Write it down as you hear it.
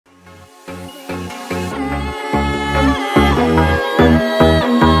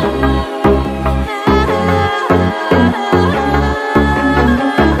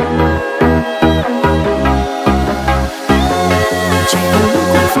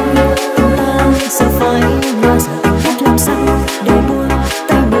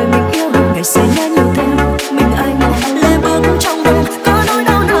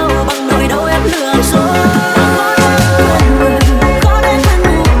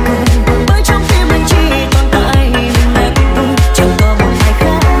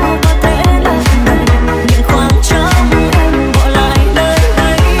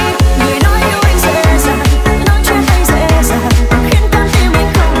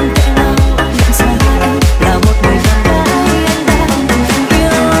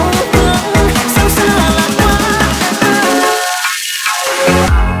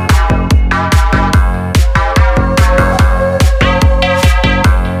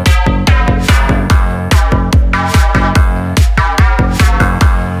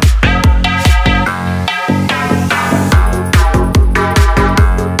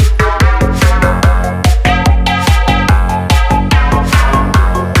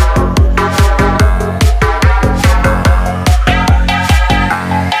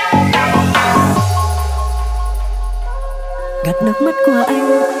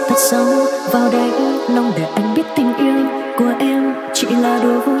là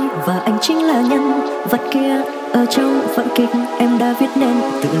đùa vui và anh chính là nhân vật kia ở trong vở kịch em đã viết nên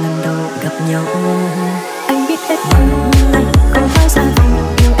từ lần đầu gặp nhau. Anh biết hết mà anh không phải ra vì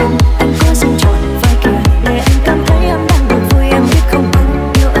yêu em, anh có xin chọn vai kia để anh cảm thấy em đang được vui. Em biết không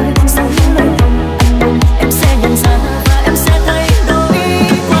bằng yêu ai sau những lời lòng anh mong em sẽ nhận ra và em sẽ thấy đôi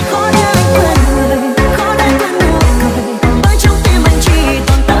quá khó để anh quên người, khó để quên nụ cười bởi trong tim anh chỉ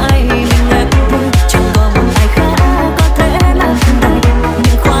tồn tại mình em thôi, chẳng có một ai khác có thể làm đầy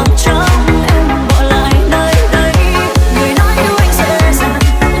những khoảng trống em bỏ lại nơi đây. Người nói yêu anh dễ dàng,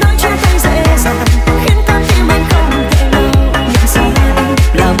 nói chuyện anh dễ dàng khiến con tim anh không thể nào nhận ra anh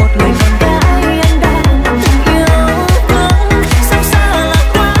là một người con gái anh đã từng yêu thương sao xa là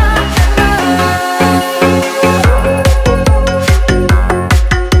quá.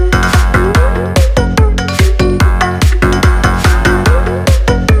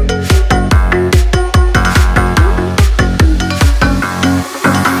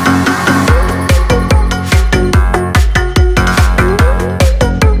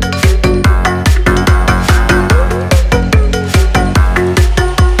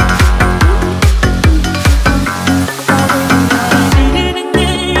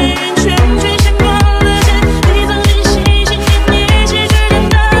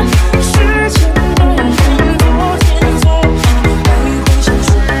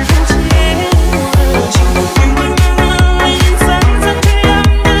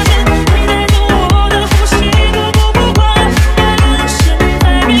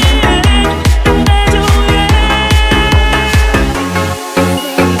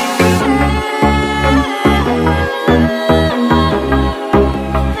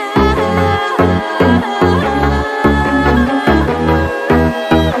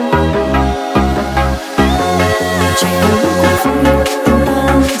 Chạy theo những cuộc vui tình ta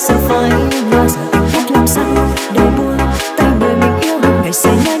giờ phai nhoà, giờ anh biết làm sao để buông tay người mình yêu. Ngày sẽ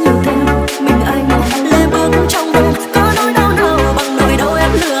nhớ nhiều thêm mình anh lê bước trong đêm, có nỗi đau nào bằng nỗi đau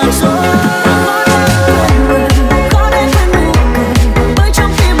em lừa dối. Khó để quên nụ cười bởi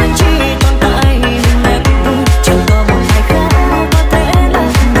trong tim anh chỉ tồn tại mình em thôi, chẳng có một ai khác có thể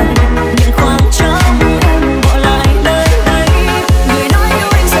làm đầy những khoảng trống em bỏ lại nơi đây. Người nói yêu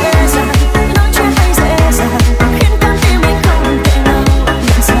anh dễ dàng, nói chuyện anh dễ dàng khiến con tim anh không thể nào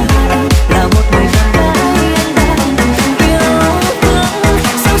nhận ra anh là một người con gái anh đã từng yêu thương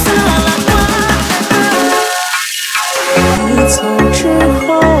sao xa là quá. 你走之后，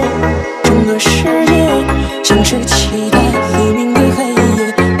整个世界像是期待黎明的黑夜，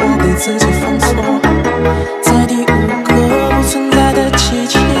我给自己放错，在第五个不存在的季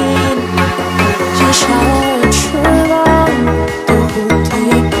节，接下了翅膀的蝴蝶，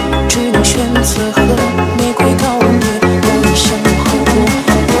只能选择和玫瑰告别。让你想后果，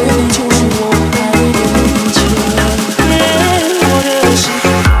对你就是我爱的一切。我的心。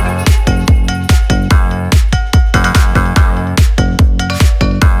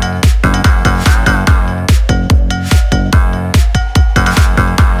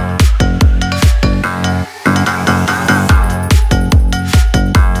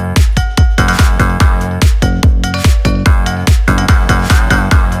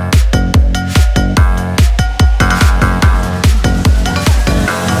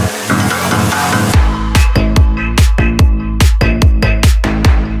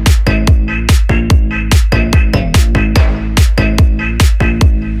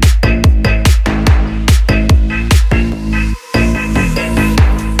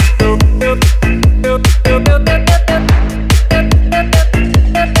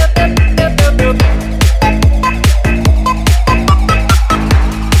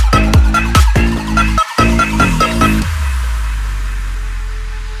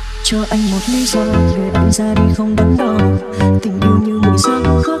Cho anh một lý do để anh ra đi không đắn đo. Tình yêu như mùi gió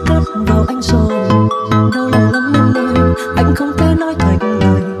khứa cắt vào anh rồi. Đau lòng lắm em ơi, anh không thể nói thành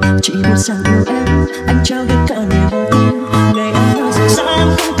lời. Chỉ biết rằng yêu em, anh trao hết cả niềm tin. Ngày em nói rằng xa em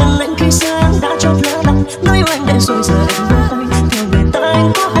không cần lệnh khi sáng đã chót lỡ lòng. Nói yêu anh để rồi giờ em buông tay. Theo người ta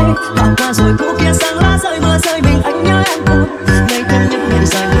anh có hay, bỏ qua rồi cũ kia sang lá rơi mưa rơi mình anh nhớ em thôi. Ngày thêm những ngày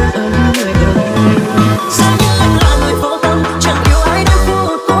dài người ơi người ơi. Sao như anh là người vô tâm, chẳng yêu ai đến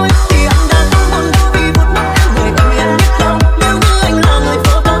phút cuối. Thì anh đã không buồn đâu vì một mắt em người ơi em biết không. Nếu như anh là người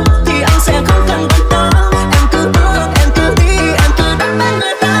vô tâm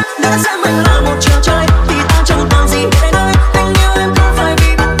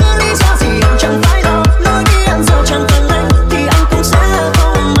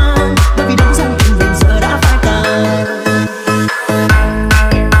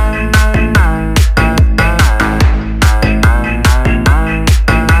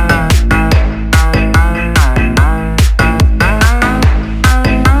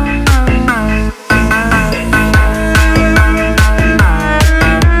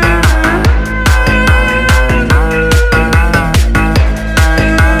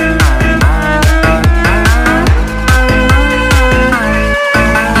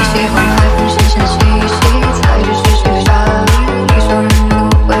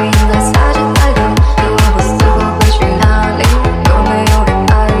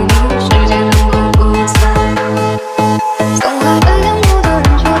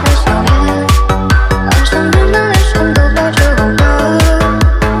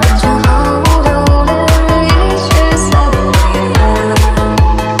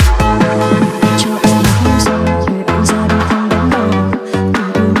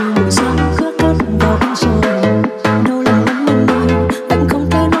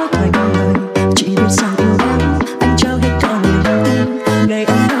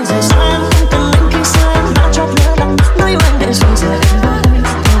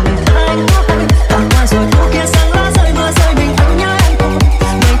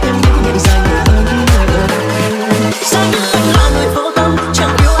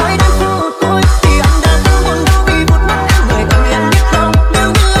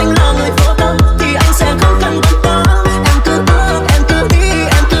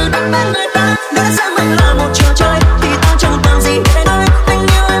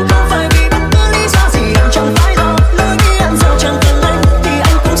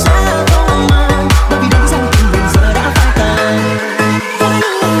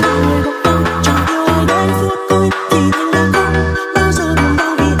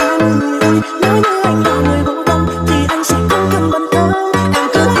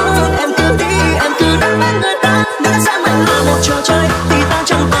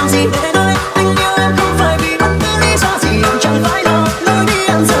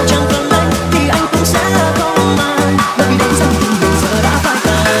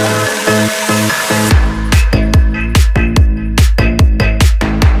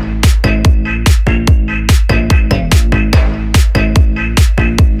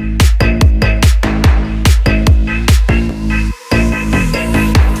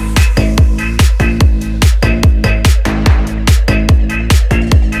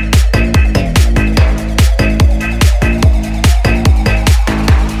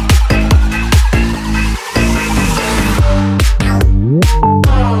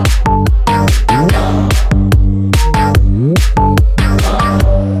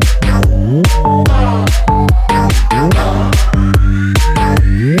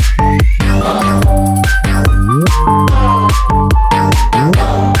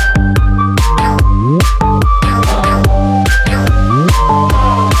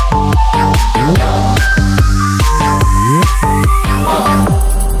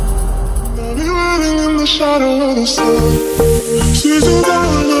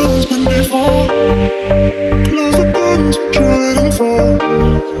Close the curtains, try to fall.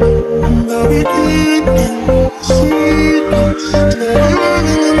 Now we deep in secrets,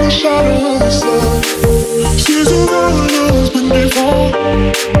 living in the shadow of the sun. Seasons all knows when they fall.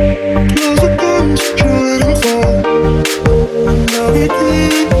 Close the curtains, try to fall. Now we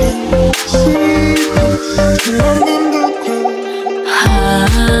deep in secrets, living in the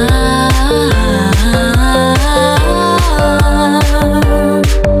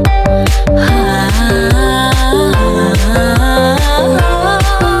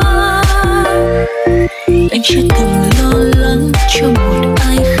anh chưa từng lo lắng cho một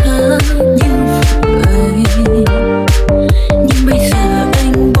ai khác như vậy, nhưng bây giờ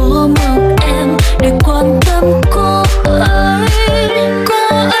anh bỏ mặc em để quan tâm cô ấy. Cô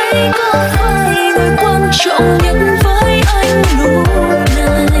ấy có phải người quan trọng nhất với anh lúc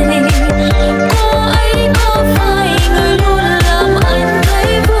này? Cô ấy có phải người luôn làm anh thấy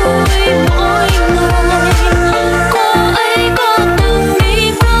vui mỗi ngày? Cô ấy có từng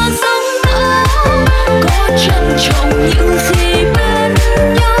đi qua sóng đó, có trân trọng những gì bên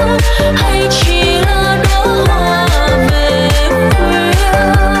nhau, hay chỉ là đóa hoa về khuya?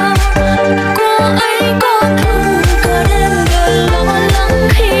 Cô ấy có thường cả đêm để lo lắng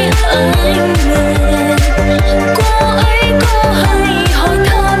khi anh về? Cô ấy có hay hỏi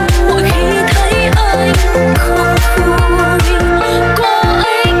thăm mỗi khi thấy anh không vui? Cô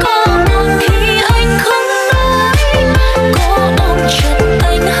ấy có buồn khi anh không nói, có ôm chặt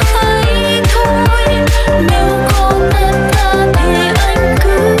anh hay thôi? Nếu có tất cả thì anh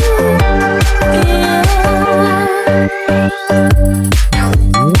cứ yêu.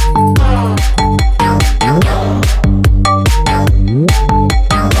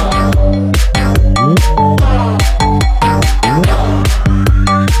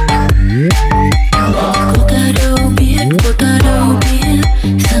 Cô ta đâu biết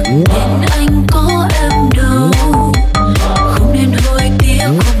rằng bên anh có em đâu. Không nên hối tiếc,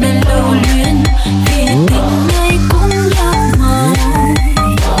 không nên lưu luyến, vì tình này cũng nhạt màu.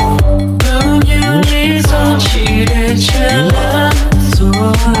 Bao nhiêu lý do chỉ để che lấp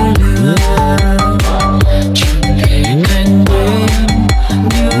rồi lừa, chẳng thể cạnh bên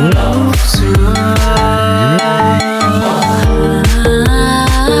như lúc xưa.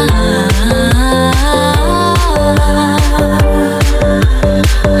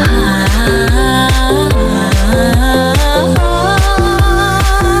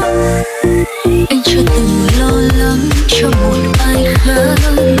 Anh chưa từng lo lắng cho một ai khác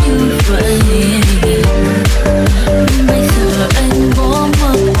như vậy, nhưng bây giờ anh bỏ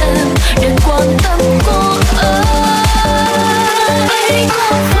mặc em để quan tâm cô ấy.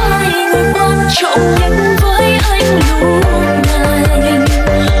 Có phải người quan trọng nhất với anh lúc này?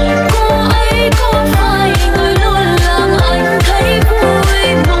 Cô ấy có phải người luôn làm anh thấy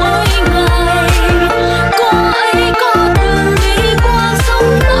vui mỗi ngày? Cô ấy có từng đi qua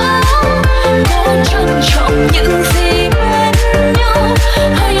sông đó, có trân trọng những gì bên nhau,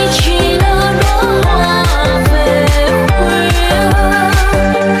 hay chỉ là đóa hoa về khuya?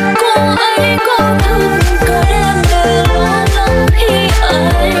 Cô ấy có thường cả đêm để lo lắng khi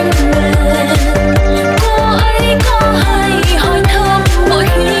anh về? Cô ấy có hay hỏi thăm mỗi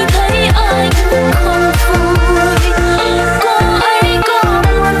khi thấy anh không vui? Cô ấy có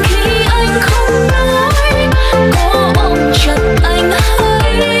buồn khi anh không nói, có ôm chặt anh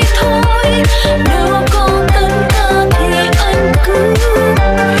hay thôi? Nếu có tất cả thì anh cứ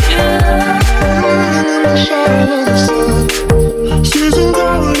seasons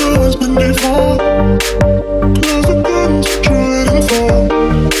all knows when they fall. Close the curtains, try to fall.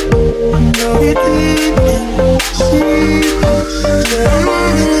 Now we deep in secrets,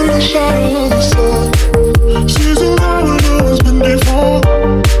 living in the shadow of the sun. Seasons all knows when they fall.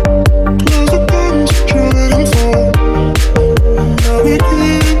 Close the curtains, try to fall. Now we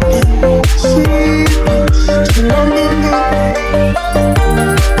deep in secrets, living in the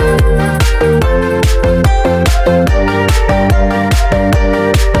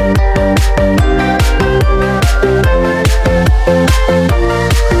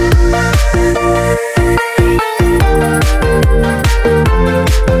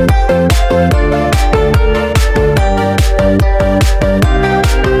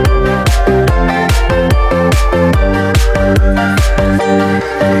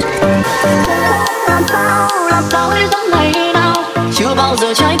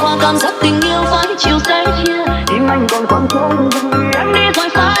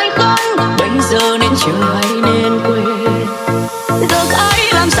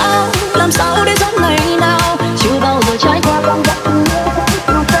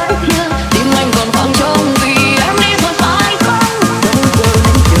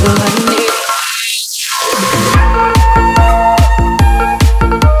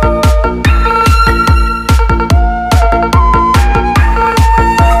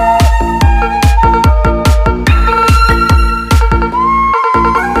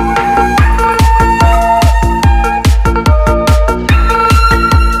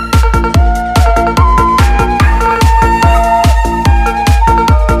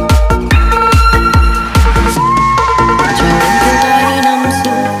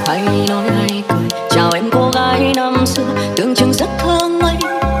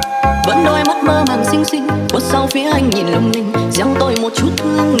chút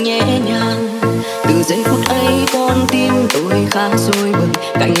thương nhẹ nhàng. Từ giây phút ấy con tim tôi khá rồi bừng,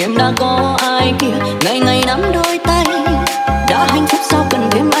 cạnh em đã có ai kia, ngày ngày nắm đôi tay. Đã hạnh phúc sao cần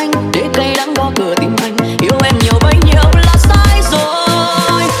thêm anh, để cây đắng gõ cửa tim anh. Yêu em nhiều bấy nhiêu là sai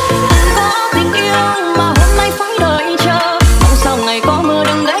rồi. Từng có tình yêu mà hôm nay phải đợi chờ, mong sao ngày có mưa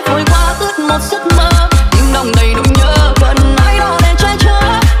đừng ghé vội qua ướt một giấc mơ. Tim đong đầy nỗi nhớ, cần ai đó để che chở,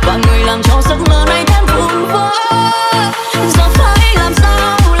 và người làm cho giấc mơ này thêm vụn vỡ. Giờ phải làm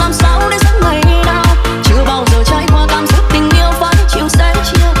sao để giấc ngày nào chưa bao giờ trải qua cảm giác tình yêu phải chịu sẻ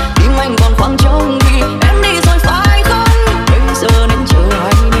chia. Tim anh còn khoảng trống vì em đi rồi phải không? Bây giờ nên chờ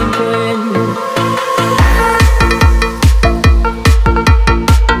hay nên quên.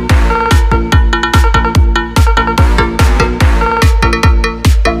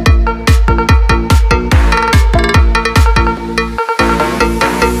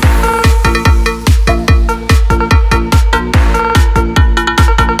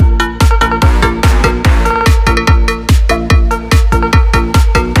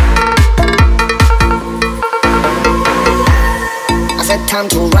 Time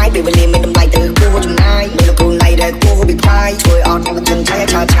to ride, baby, lên mình đâm bay từ cô trong ai. Đây là cô này để cô bị phai, thôi ọt em là chân trái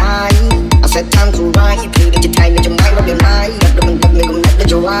cha trái. I said time to ride, khi đi trên thay mình trong máy bắt đêm mai. Đặt đôi mình tập mình cùng nét để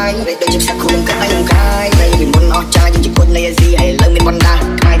cho ai. Đây chiếc xe khô đừng cất tay không khai. Đây mình muốn ọt trai nhưng chỉ quân này là gì hay lời mình wonder.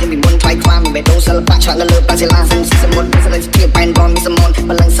 Khai thì mình muốn try qua mình về đâu sẽ là bạn chọn là lơ bạn sẽ là dân sẽ muốn sẽ là kia band bon mình sẽ môn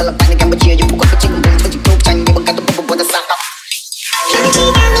mà lần sẽ là bạn Campuchia dù có chiếc cùng với chiếc tốt tranh nhưng bằng cả tôi bộ ta sao.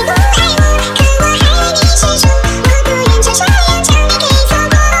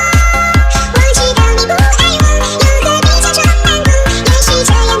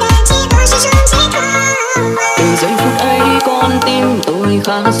 Con tim tôi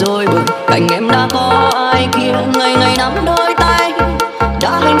khá rồi bừng, cạnh em đã có ai kia, ngày ngày nắm đôi tay.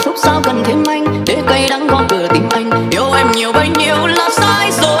 Đã hạnh phúc sao cần thêm anh, để cây đắng gõ cửa tim anh. Yêu em nhiều bấy nhiêu là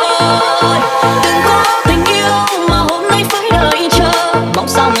sai rồi. Từng có tình yêu mà hôm nay phải đợi chờ, mong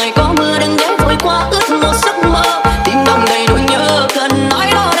sao ngày có mưa đừng ghé vội qua ướt một giấc mơ. Tim đong đầy nỗi nhớ, cần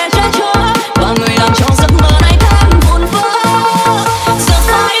ai đó để che chở, và người làm cho giấc mơ này thêm vụn vỡ. Giờ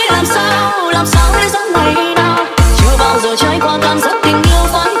phải làm sao để giấc ngày nào chưa bao giờ trải qua cảm giác tình yêu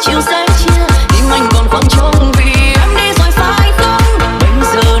phải chịu sẻ chia. Tim anh còn khoảng trống vì em đi rồi phải không? Bây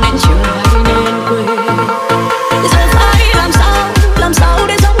giờ nên chờ hay nên quên. Giờ phải làm sao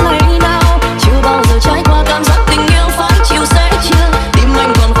để giấc ngày nào chưa bao giờ trải qua cảm giác tình yêu phải chịu sẻ chia. Tim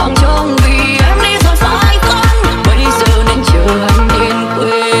anh còn khoảng trống vì em đi rồi phải không? Bây giờ nên chờ hay nên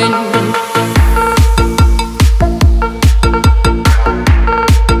quên.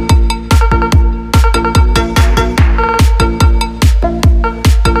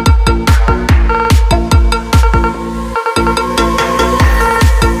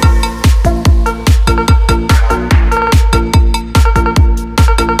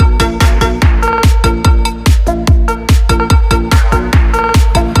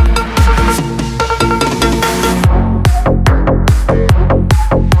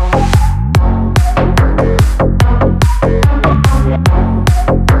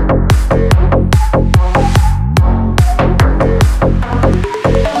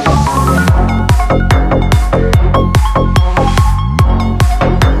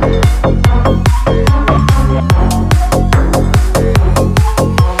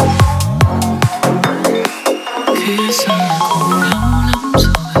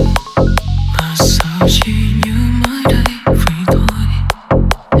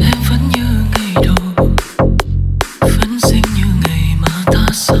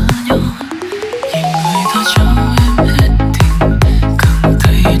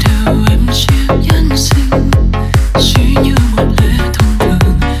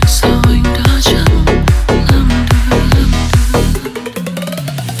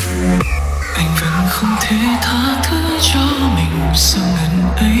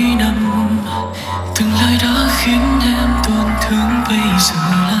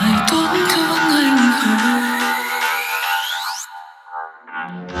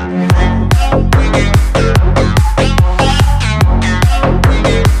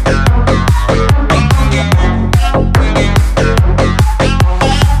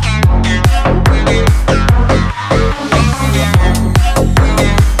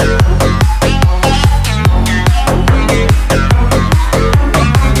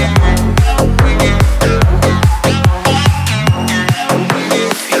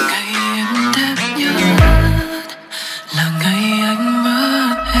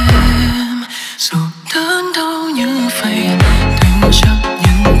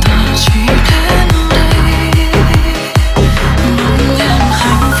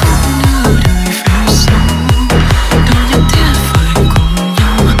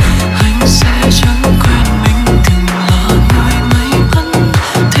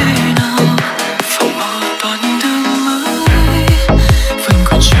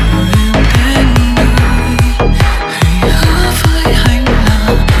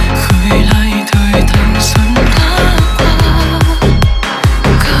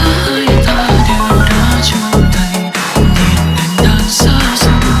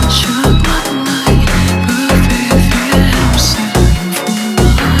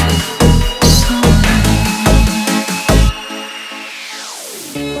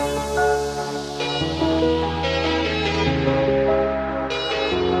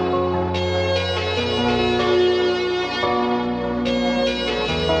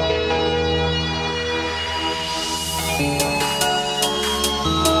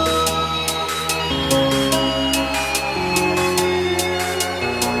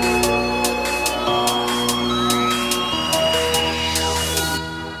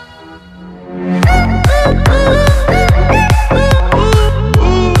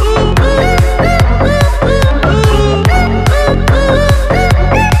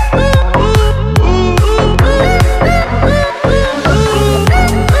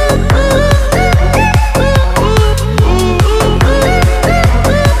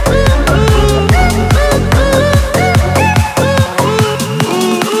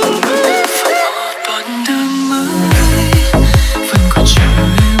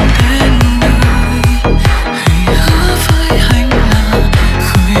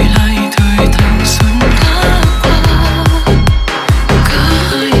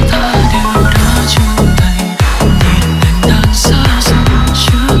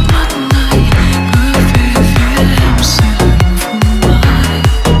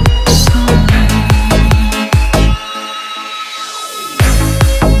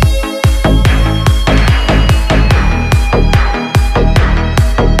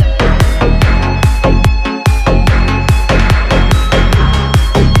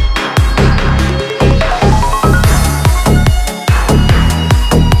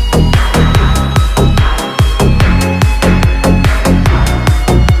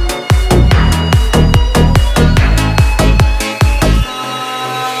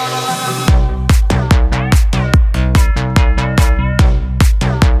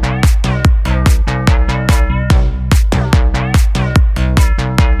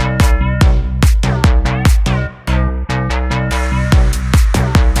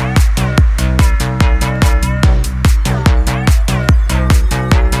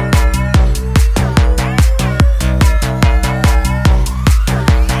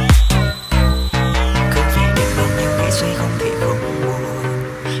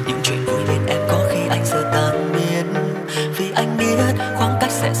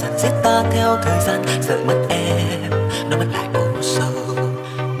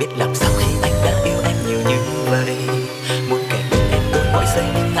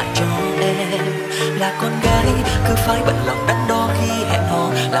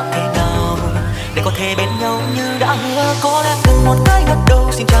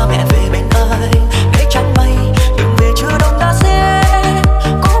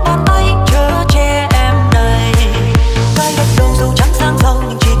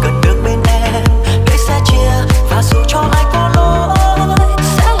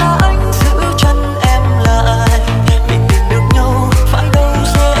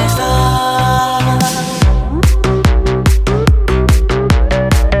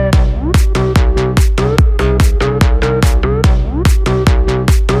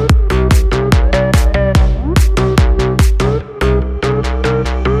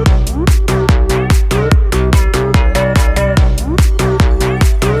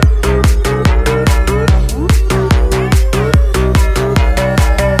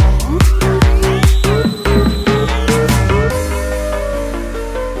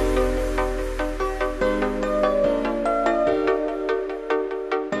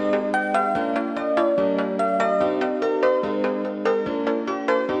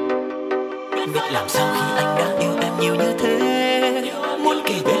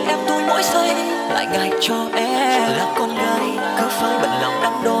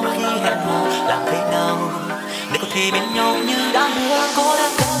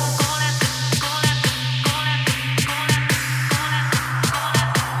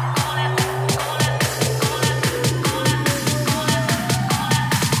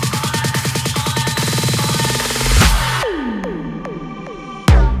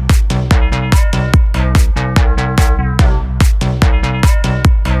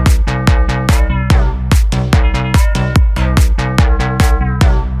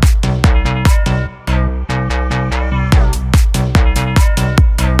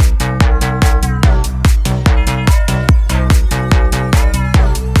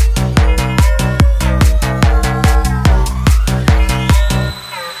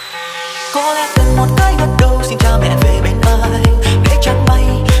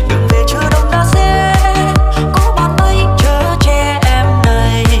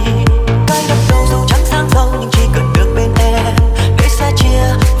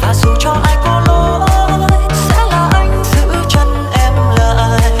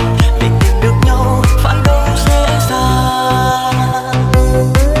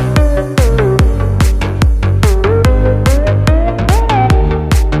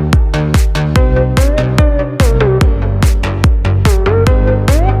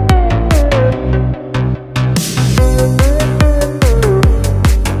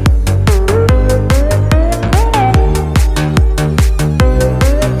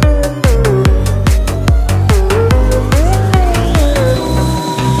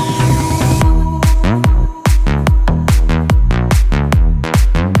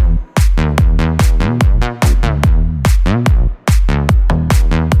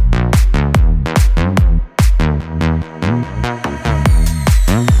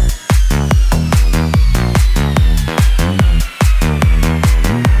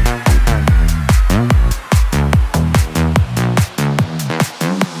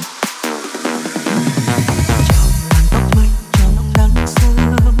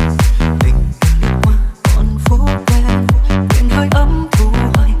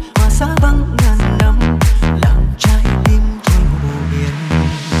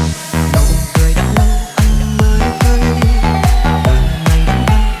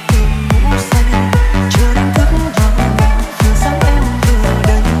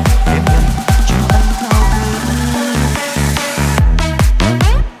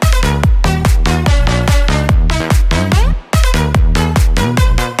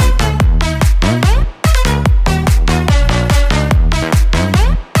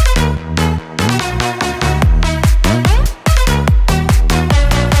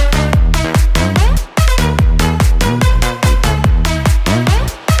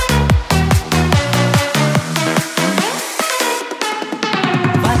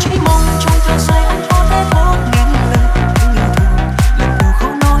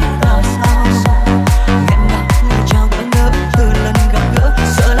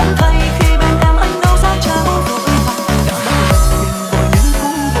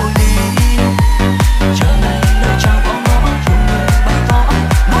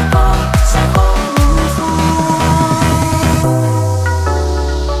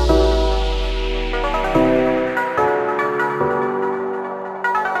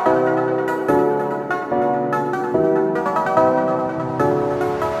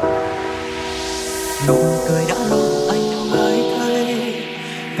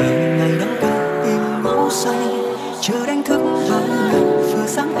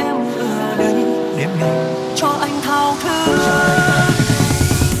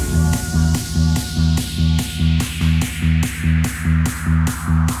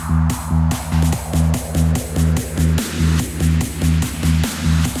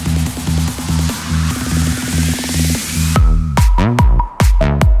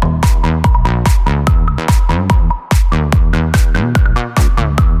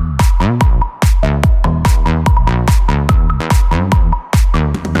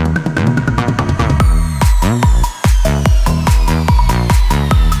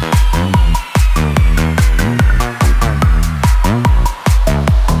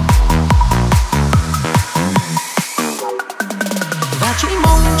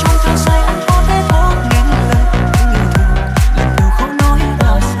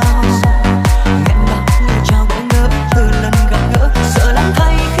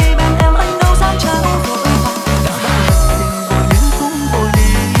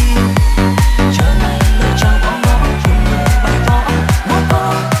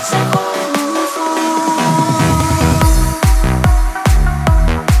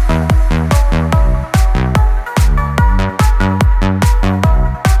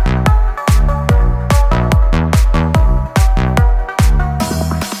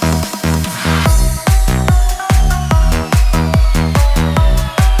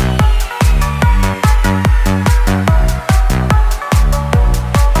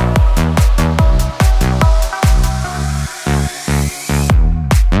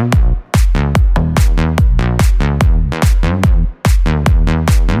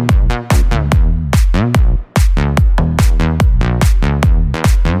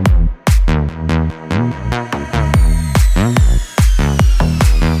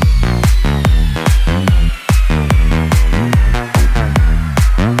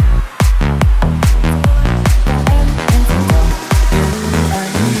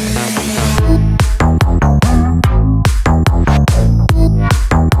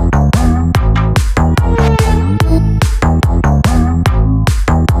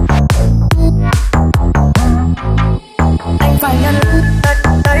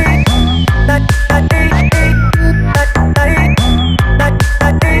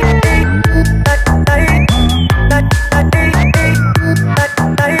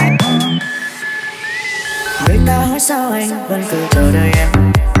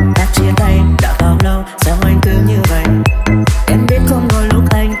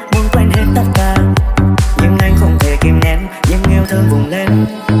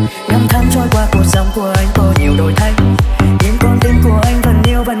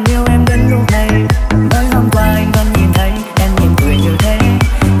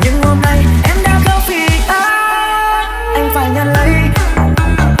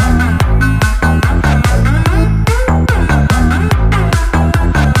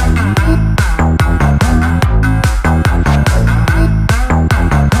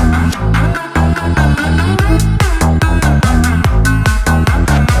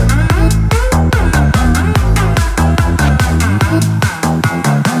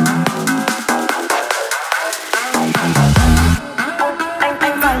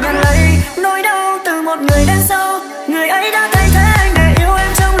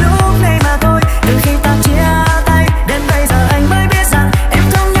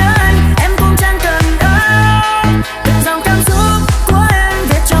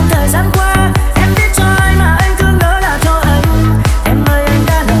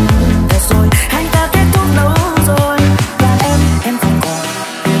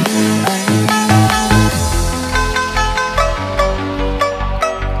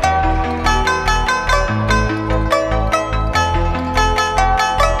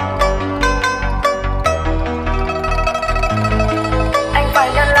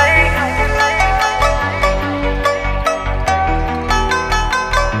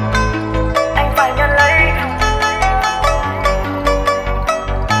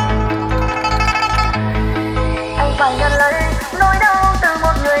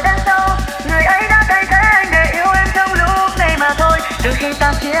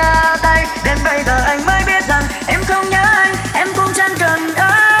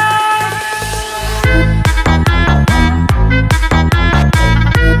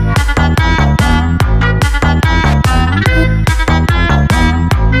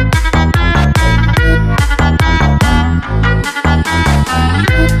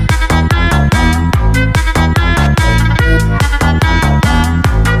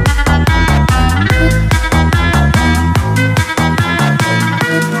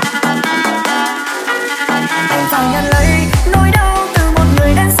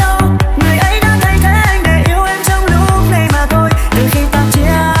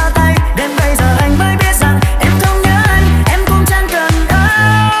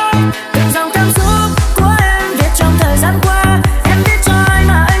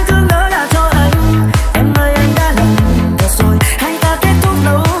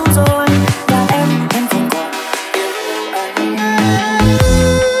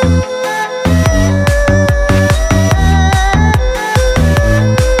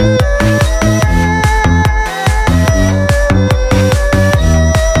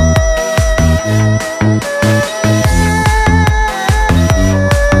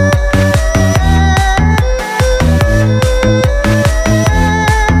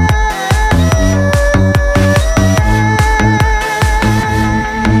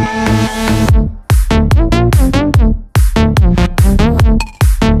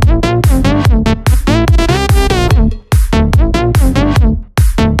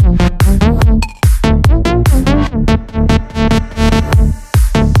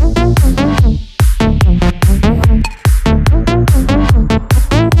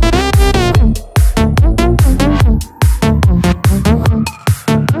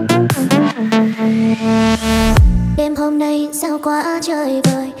 vơi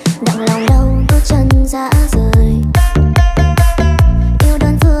vơi, nặng lòng đau bước chân rã rời. Yêu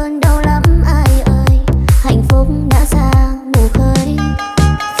đơn phương đau lắm ai ơi, hạnh phúc đã ra mù khơi.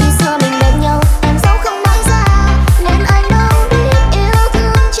 Khi xưa mình bên nhau em dẫu không nói ra, nên anh đâu biết yêu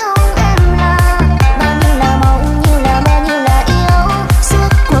thương trong em là bao nhiêu là mong, như là mơ, như là yêu. Suốt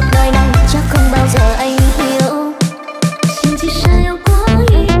cuộc đời này chắc không bao giờ anh hiểu. Xin chỉ sai yêu quá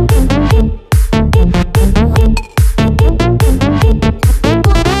ý.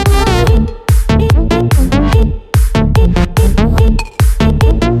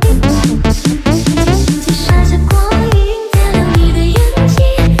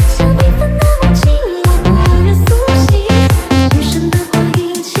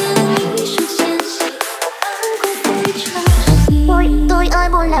 Tôi ơi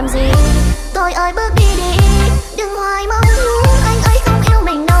buồn làm gì, tôi ơi bước đi đi, đừng hoài mong muốn anh ấy không yêu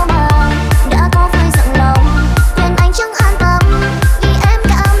mình đâu mà. Đã có phải dặn lòng, quên anh chẳng an tâm, vì em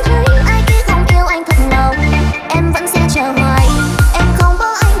cảm thấy ai kia không yêu anh thật lòng. Em vẫn sẽ chờ hoài, em không bỏ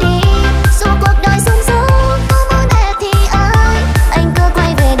anh đi, dù cuộc đời rung rố có muốn em thì ơi. Anh cứ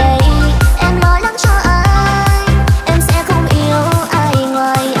quay về đây, em lo lắng cho anh, em sẽ không yêu ai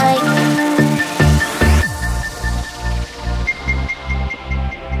ngoài anh.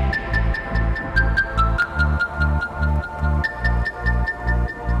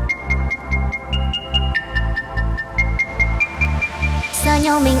 Xa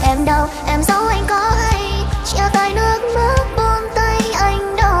nhau mình em đâu, em dẫu anh có hay, chia tay nước mắt buông tay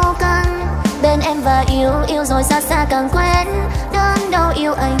anh đâu cần. Bên em và yêu, yêu rồi xa xa càng quên, đơn đâu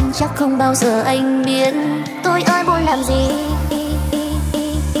yêu anh chắc không bao giờ anh biết. Tôi ơi buồn làm gì.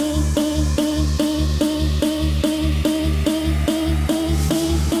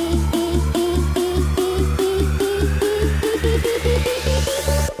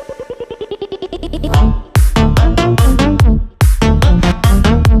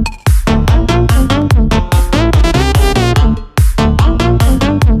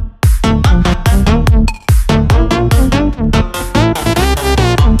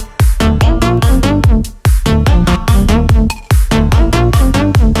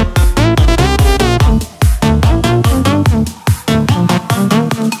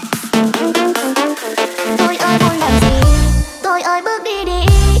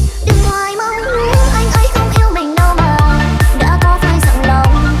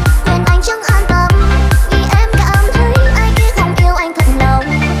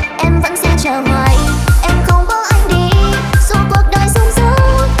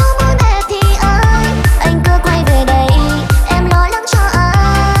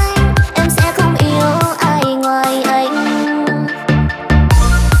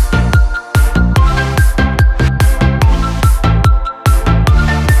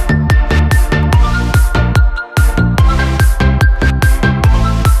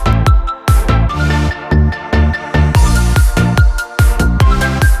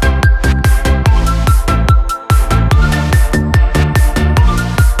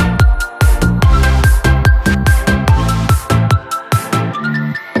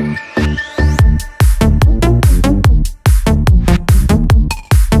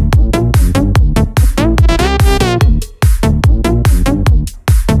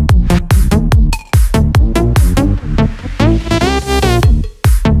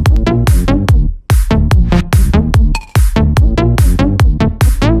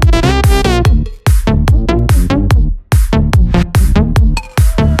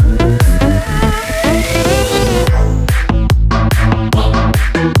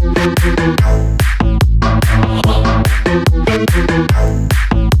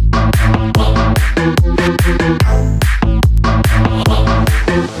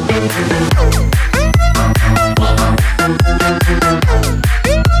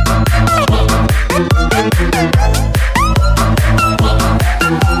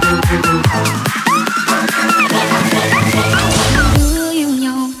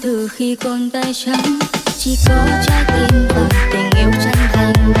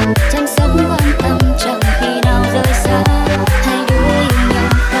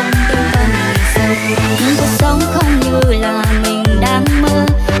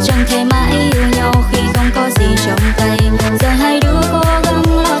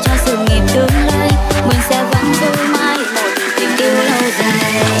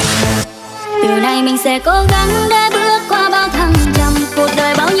 sẽ cố gắng để bước qua bao thăng trầm. Cuộc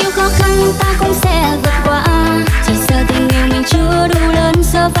đời bao nhiêu khó khăn ta cũng sẽ vượt qua. Chỉ sợ tình yêu mình chưa đủ lớn,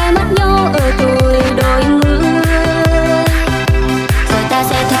 giờ phải mất nhau ở tuổi đôi mươi. Rồi ta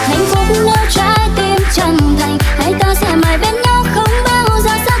sẽ thật hạnh phúc nếu trái tim chân thành, hay ta sẽ mãi bên nhau không bao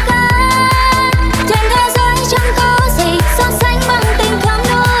giờ xa cách. Trên thế giới chẳng có gì so sánh bằng tình cảm.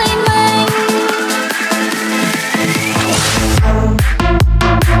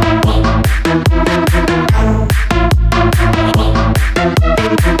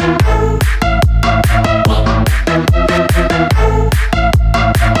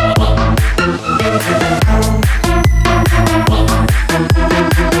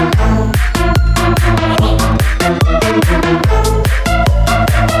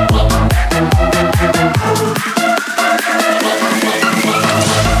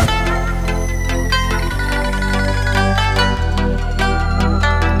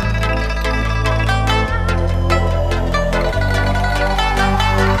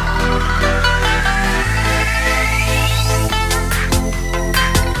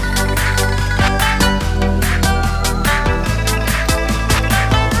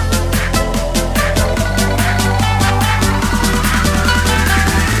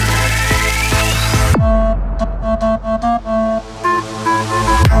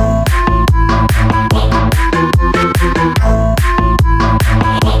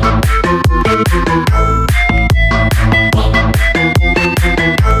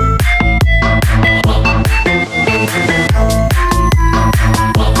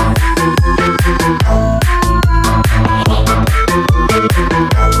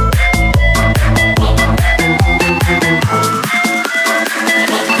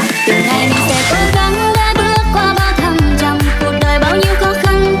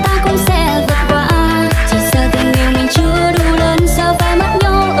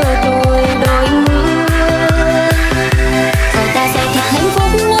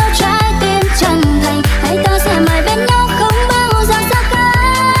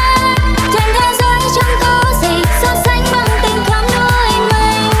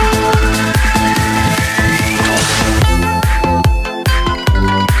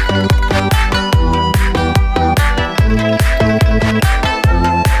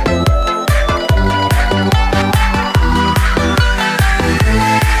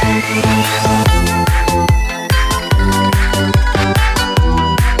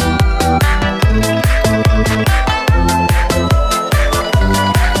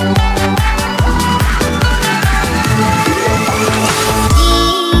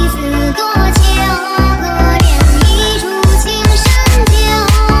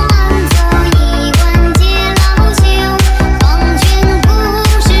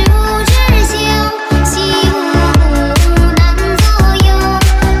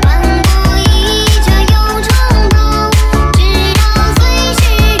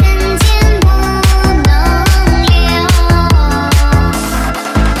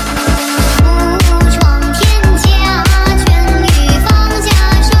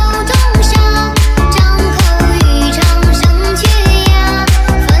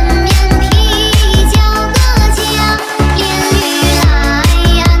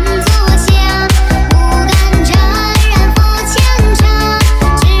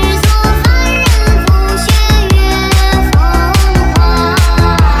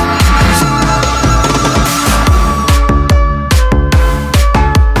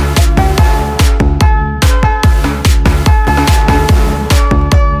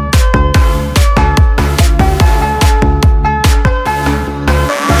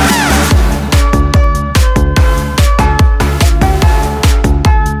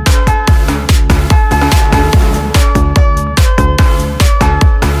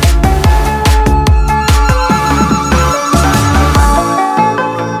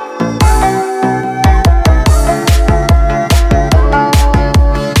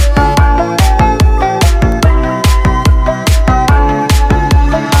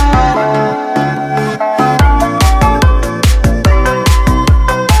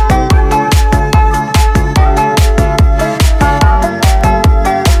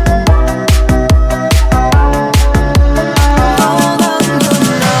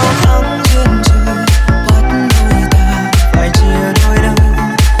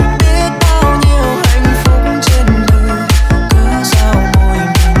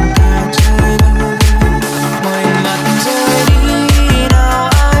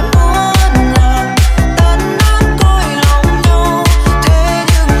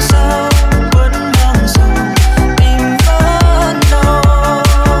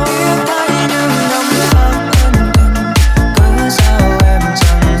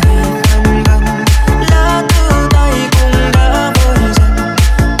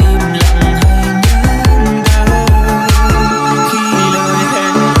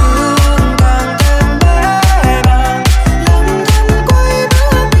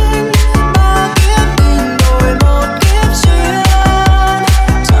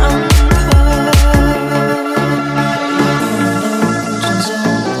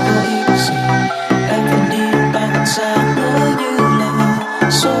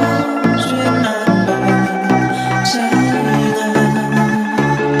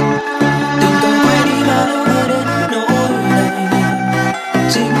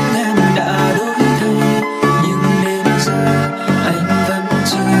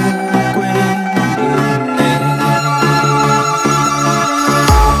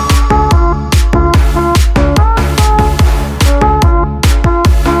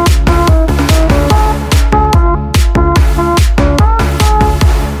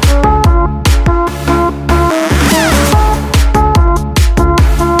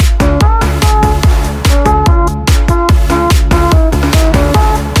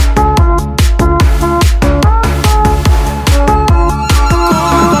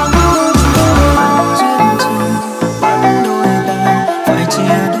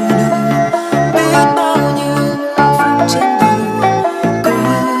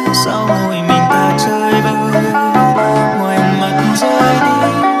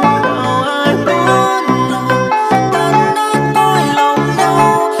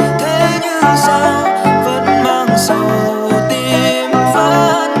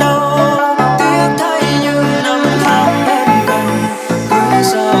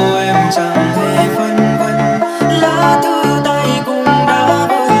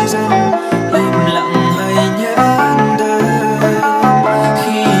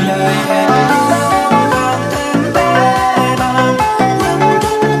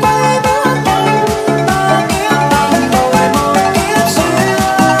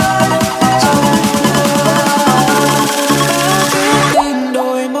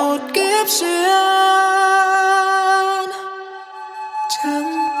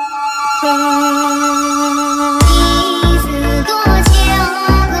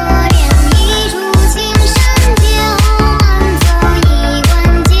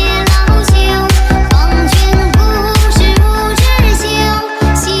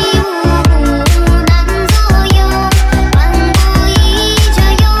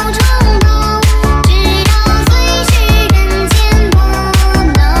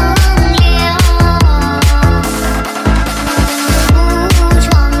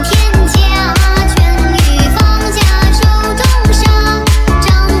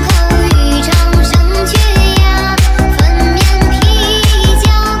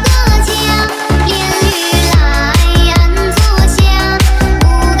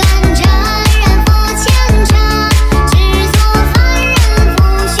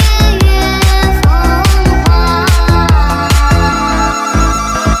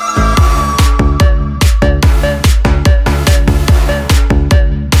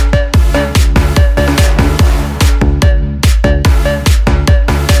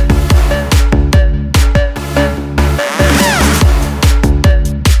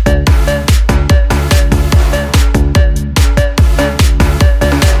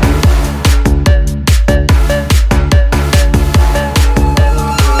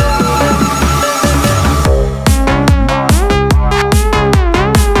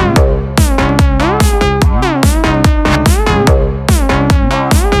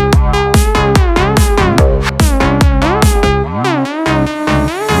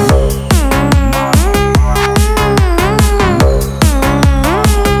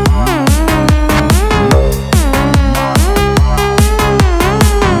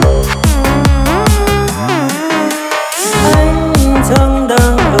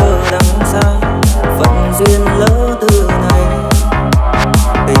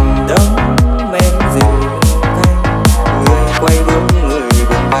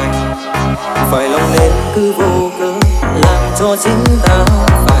 cho chính ta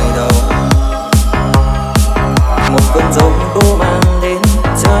phải đầu. Một cơn giông tố mang đến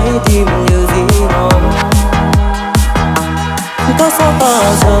trái tim như dĩ mong. Có sao ta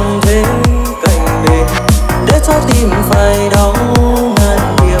chẳng thể cạnh bên để cho tim phải đau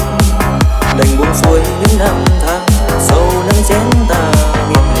ngàn niềm. Đành buông xuôi những năm tháng sâu nâng chén ta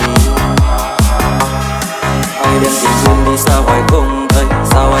biệt ly. Ai đem tình duyên đi xa hoài không thấy,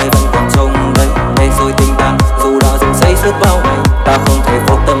 sao ai vẫn còn trông đây. Để rồi tình ta dù đã dừng say suốt bao ngày, ta không thể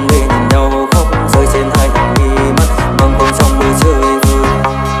vô tâm để nhìn nhau khóc rơi trên hai hàng mi mắt mong không trong mưa trời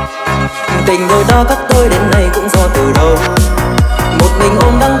vơi. Tình đôi ta cắt đôi đến nay cũng do từ đâu, một mình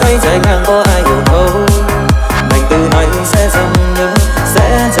ôm đắng cay trái ngang có ai hiểu thấu. Đành từ nay sẽ chẳng nhớ,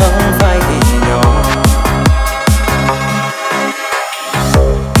 sẽ chẳng phai vì nhau.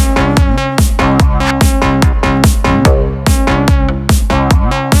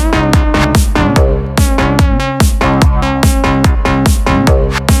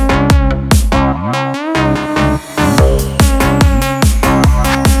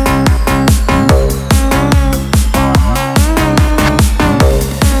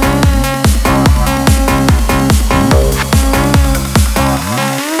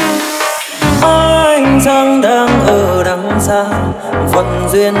 Chẳng đang ở đằng xa, vận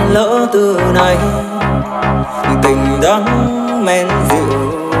duyên lỡ từ nay. Tình đắng men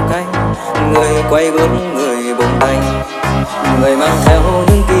rượu cay, người quay bước người buông tay. Người mang theo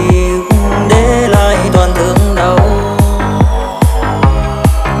những ký ức để lại toàn thương đau.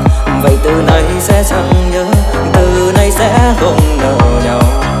 Vậy từ nay sẽ chẳng nhớ, từ nay sẽ không nợ nhau.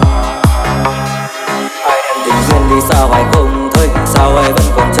 Ai đem tình duyên đi xa hoài không thấy, sao ai vẫn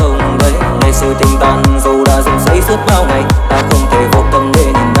còn trông đây. Để rồi tình tàn dù đã dừng say suốt bao ngày, ta không thể vô tâm để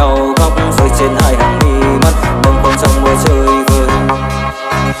nhìn nhau khóc rơi trên hai hàng mi mắt mong còn trong mưa trời vơi.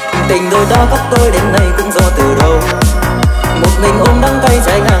 Tình đôi ta cắt đôi đến nay cũng do từ đâu, một mình ôm đắng cay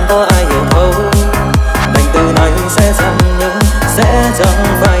trái ngang có ai hiểu thấu. Đành từ nay sẽ chẳng nhớ, sẽ chẳng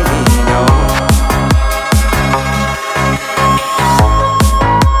phai vì nhau.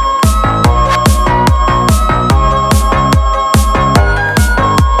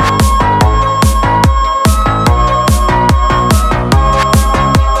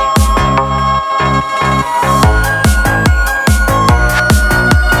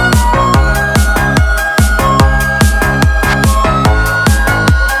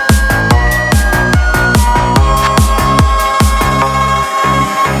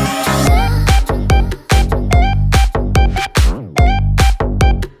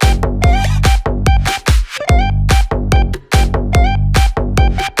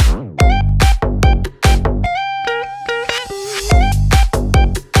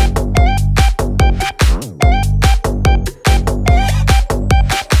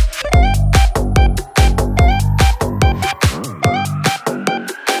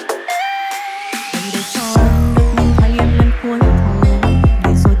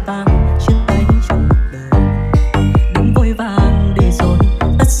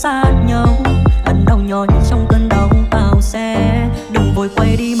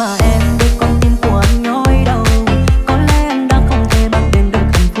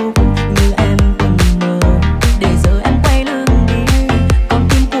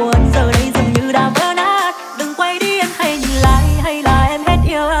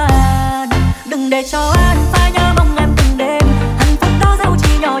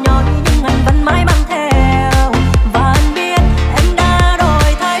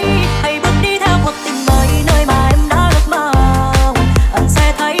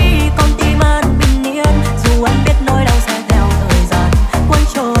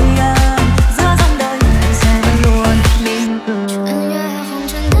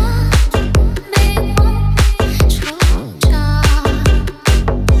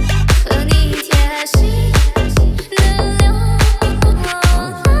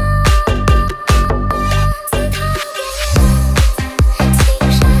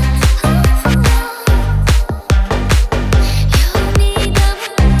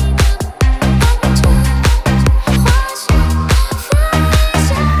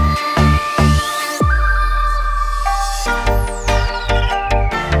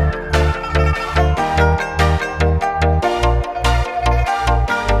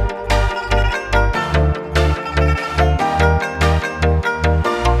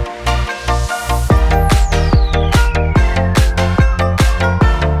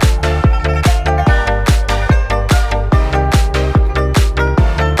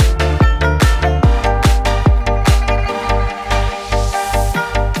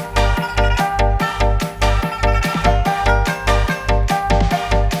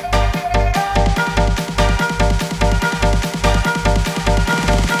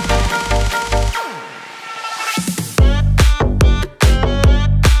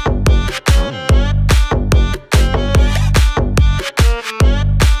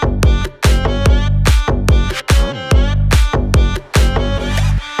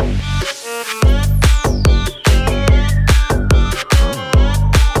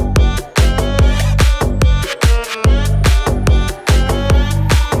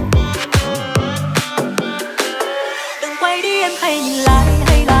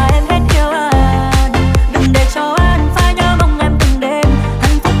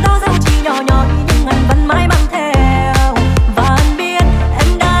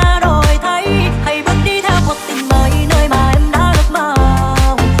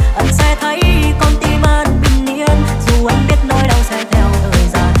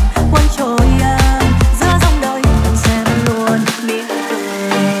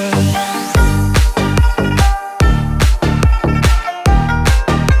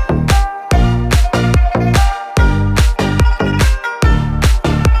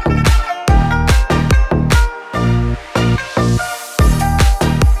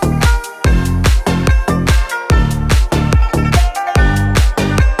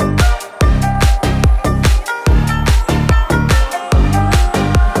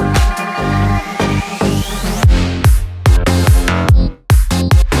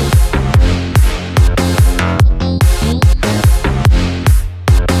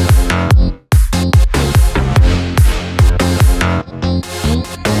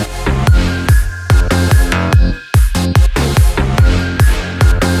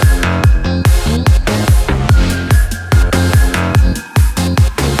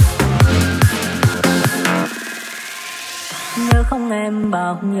 em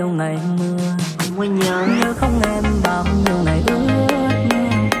bao nhiêu ngày mưa, nhớ không em bao nhiêu ngày ướt mưa,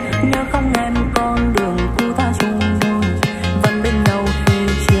 nhớ không em con đường cũ ta chung đôi vẫn bên nhau khi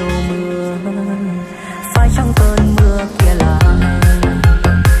chiều mưa. Phải chăng cơn mưa kia là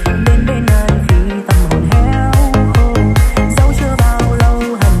đến bên anh khi tâm hồn héo khô, dẫu chưa bao lâu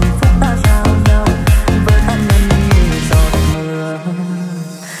hạnh phúc ta trao nhau với thân nhân như giọt mưa.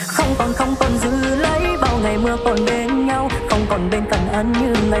 Không còn giữ lấy bao ngày mưa còn bên nhau, không còn bên cạnh anh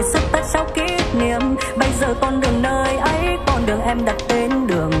như ngày sức ta trao kỷ niệm. Bây giờ con đường nơi ấy, con đường em đặt tên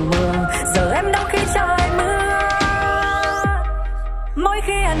đường mưa, giờ em đau khi trời mưa. Mỗi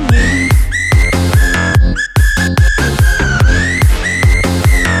khi anh nhìn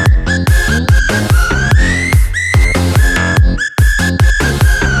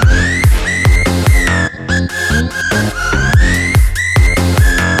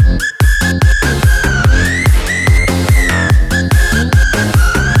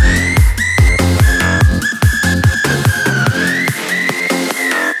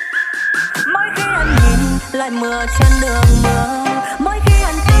lại mưa trên đường mưa, mỗi khi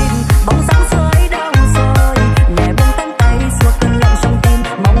anh tìm bóng dáng xưa ấy đâu rồi, nhẹ buông cánh tay xua cơn lạnh trong tim,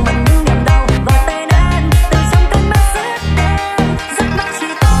 mong mình những niềm đau gọi tên em từ trong cơn mưa rớt đêm. Giấc mơ chỉ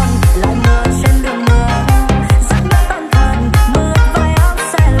còn lại mưa trên đường mưa, giấc mơ tan thần mưa vai áo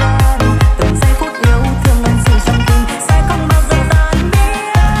xe lờ, từng giây phút yêu thương anh giữ trong tim sẽ không bao giờ tan biến,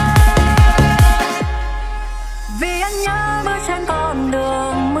 vì anh nhớ bước trên con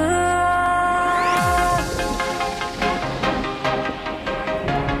đường mưa.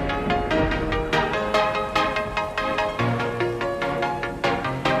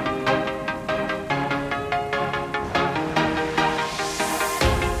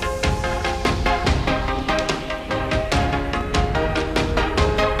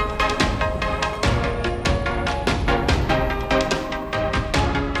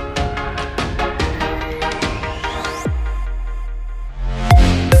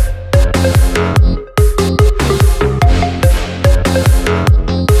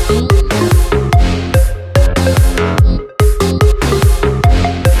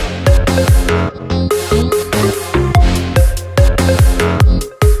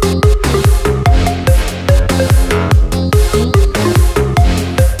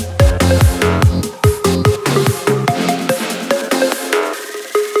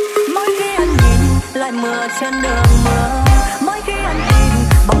 Mưa trên đường mưa, mỗi khi anh tìm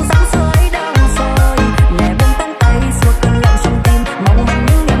bóng dáng xưa ấy đâu rồi, nhẹ buông cánh tay xua cơn lạnh trong tim, mong mình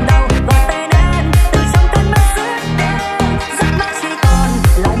những niềm đau gọi tên em từ trong cơn mưa rớt đêm. Giấc mơ chỉ còn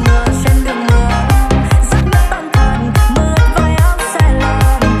lại mưa trên đường mưa, giấc mơ tan thần mưa vai áo xe lờ,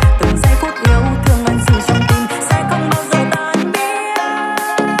 từng giây phút yêu thương anh giữ trong tim sẽ không bao giờ tan biến,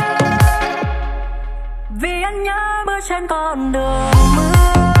 vì anh nhớ bước trên con đường mưa.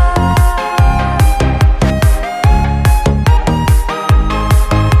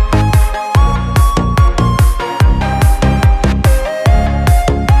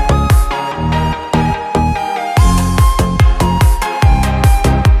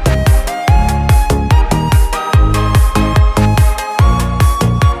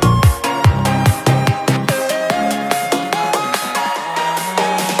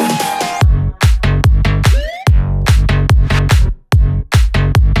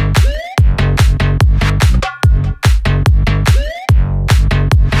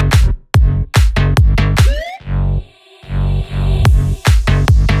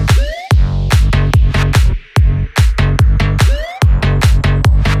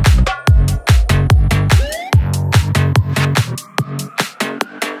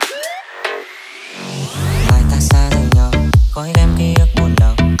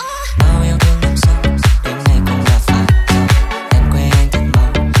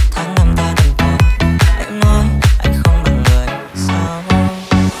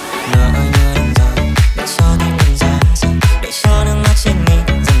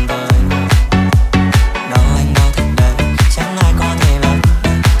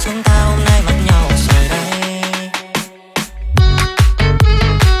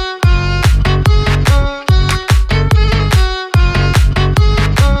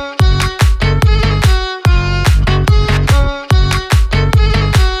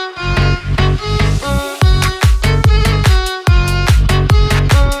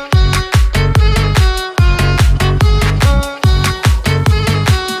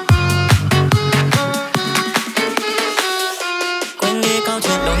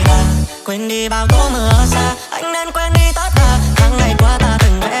 quên đi bao tố mưa xa, anh nên quên đi tất cả tháng ngày qua ta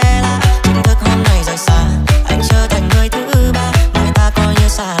từng vẽ là chính thức hôm nay rời xa, anh trở thành người thứ ba, mai ta coi như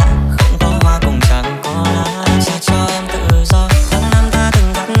xa, không có hoa cũng chẳng có lá, cha cho em tự do tháng năm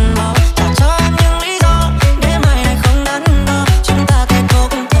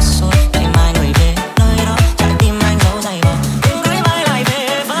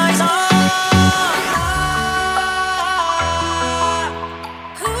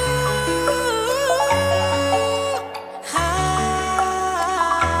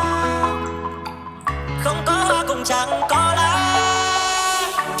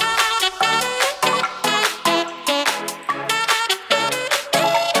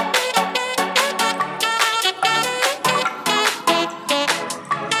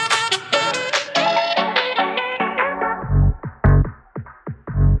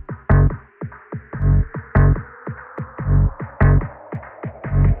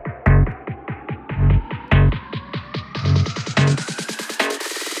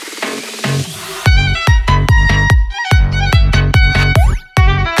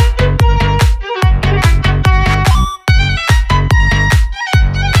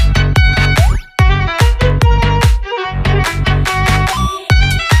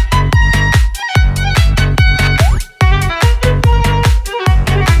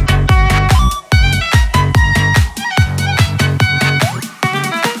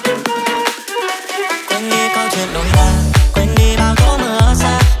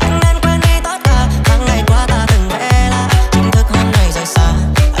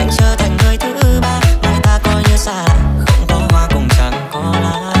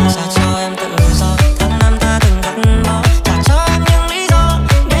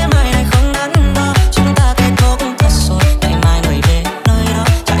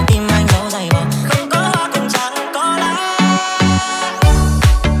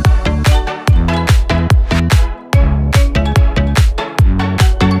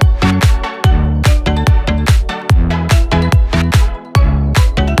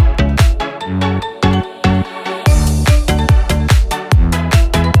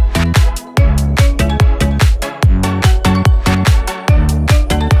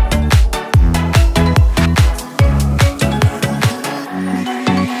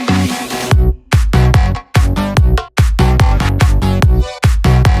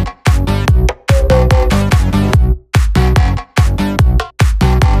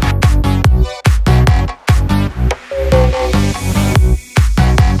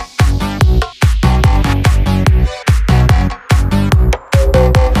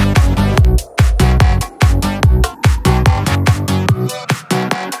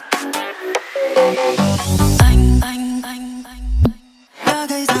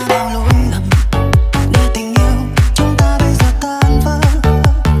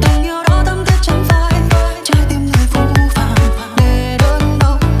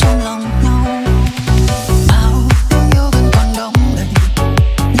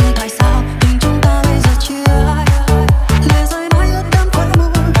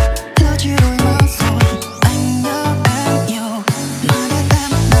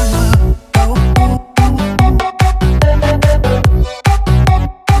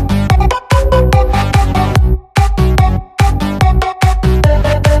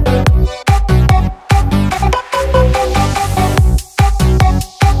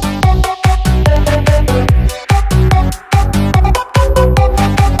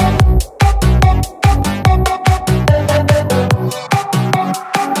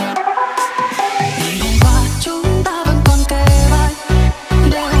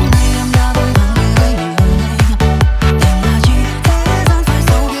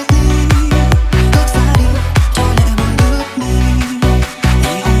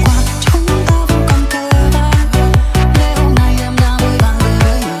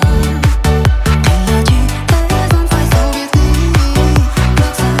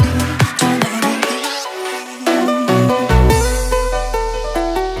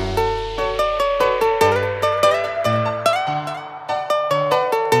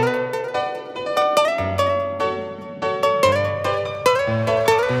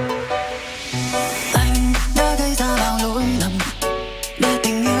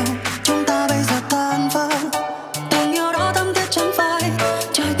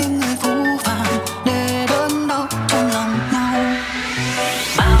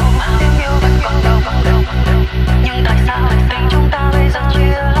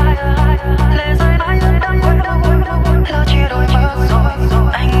lẽ